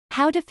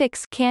How to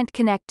fix can't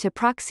connect to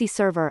proxy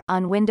server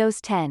on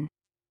Windows 10.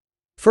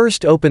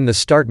 First, open the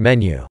Start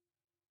menu.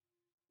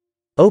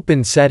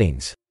 Open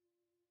Settings.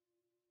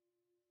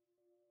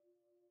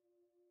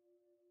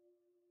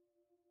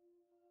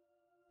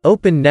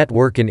 Open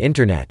Network and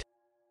Internet.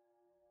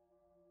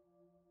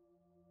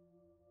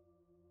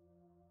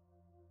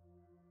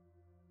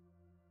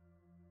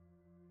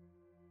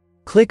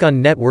 Click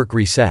on Network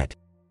Reset.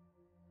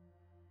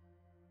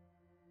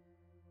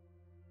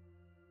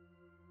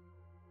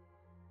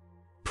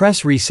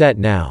 Press Reset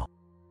now.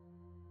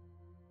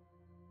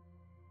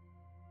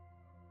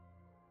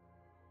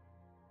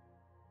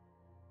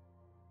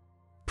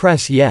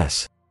 Press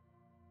Yes.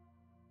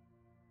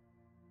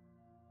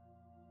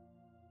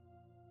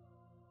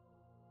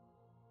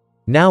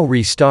 Now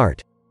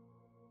restart.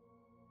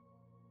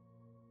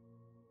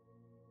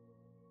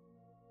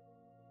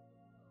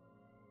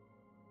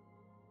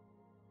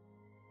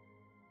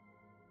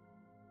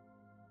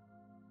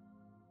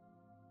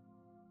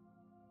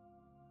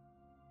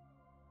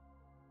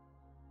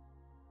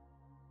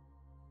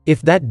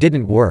 If that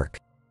didn't work,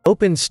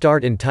 open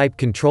Start and type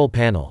Control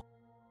Panel.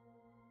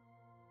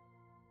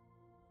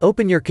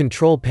 Open your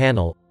Control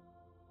Panel.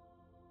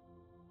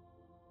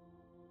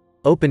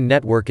 Open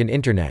Network and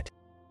Internet.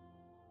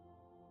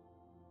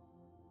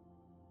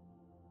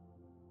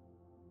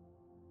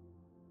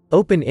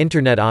 Open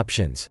Internet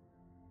Options.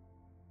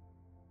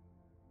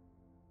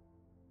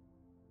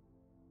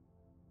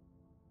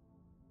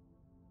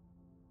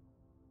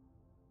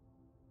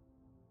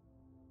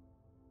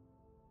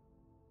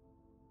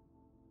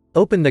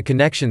 Open the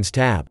Connections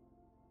tab.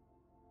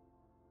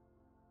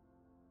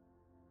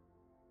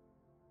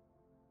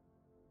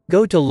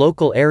 Go to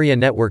Local Area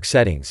Network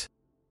Settings.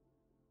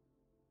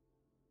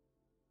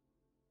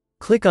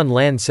 Click on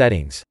LAN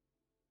Settings.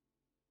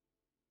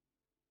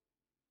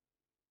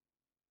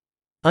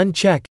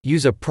 Uncheck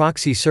Use a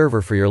proxy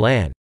server for your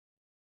LAN.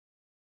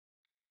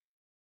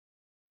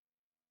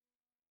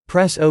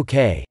 Press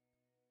OK.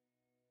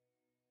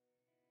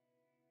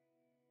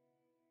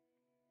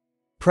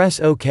 Press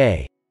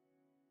OK.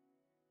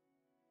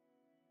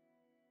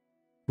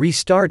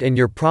 Restart and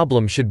your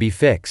problem should be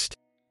fixed.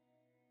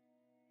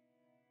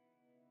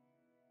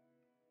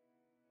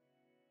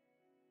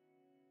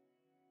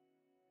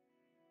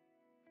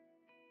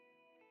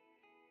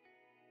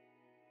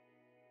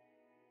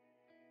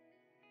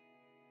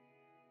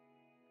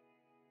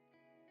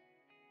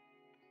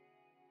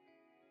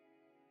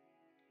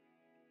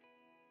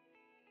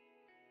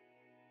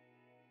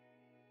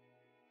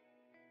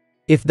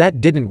 If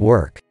that didn't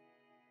work,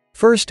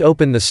 first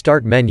open the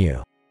Start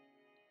menu.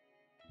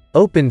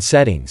 Open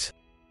Settings.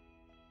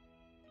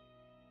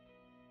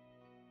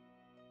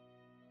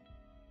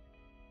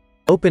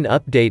 Open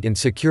Update and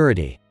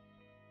Security.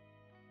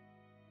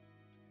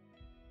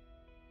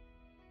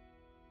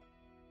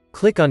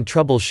 Click on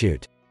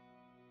Troubleshoot.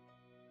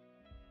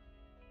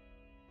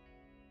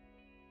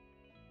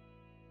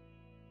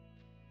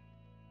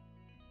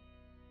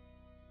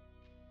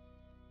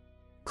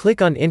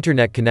 Click on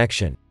Internet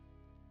Connection.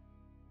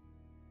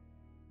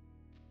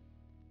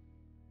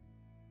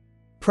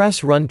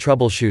 Press Run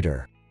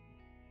Troubleshooter.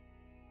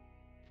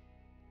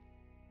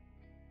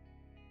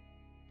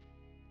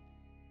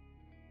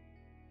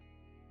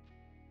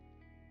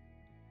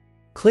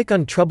 Click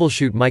on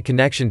Troubleshoot my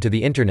connection to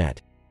the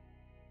Internet.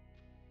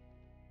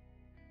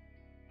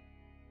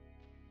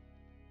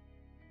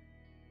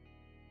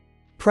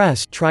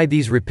 Press Try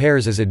these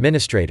repairs as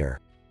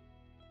administrator.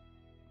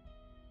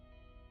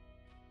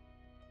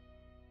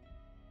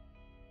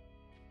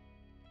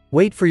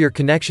 Wait for your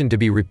connection to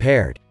be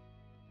repaired.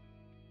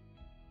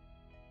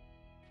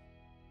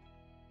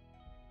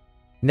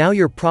 Now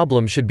your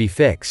problem should be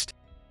fixed.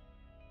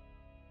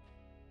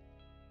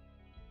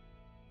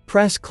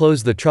 Press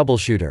Close the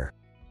troubleshooter.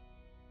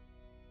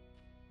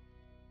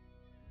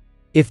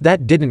 If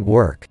that didn't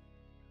work,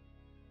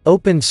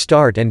 open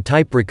Start and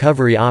type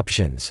Recovery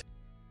Options.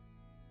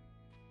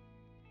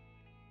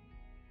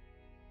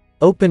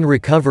 Open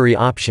Recovery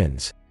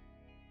Options.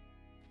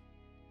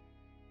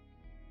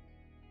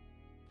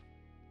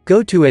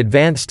 Go to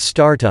Advanced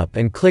Startup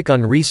and click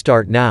on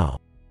Restart Now.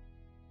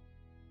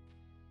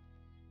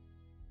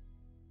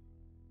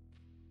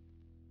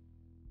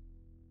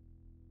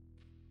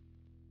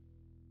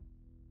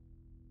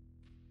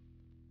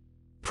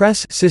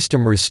 Press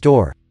System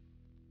Restore.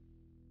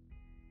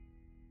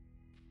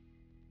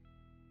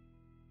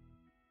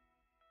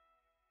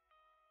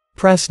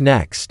 Press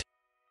Next.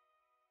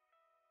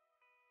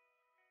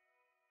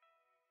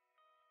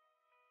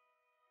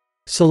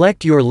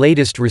 Select your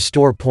latest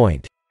restore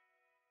point.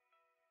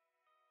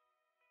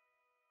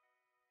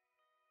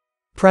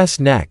 Press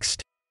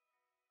Next.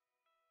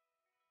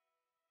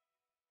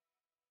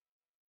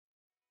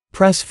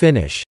 Press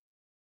Finish.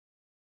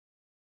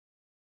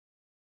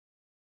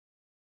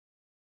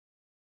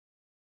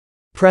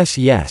 Press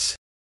Yes.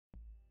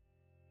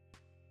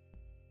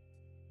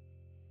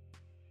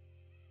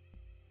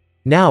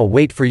 Now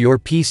wait for your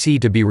PC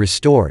to be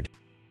restored.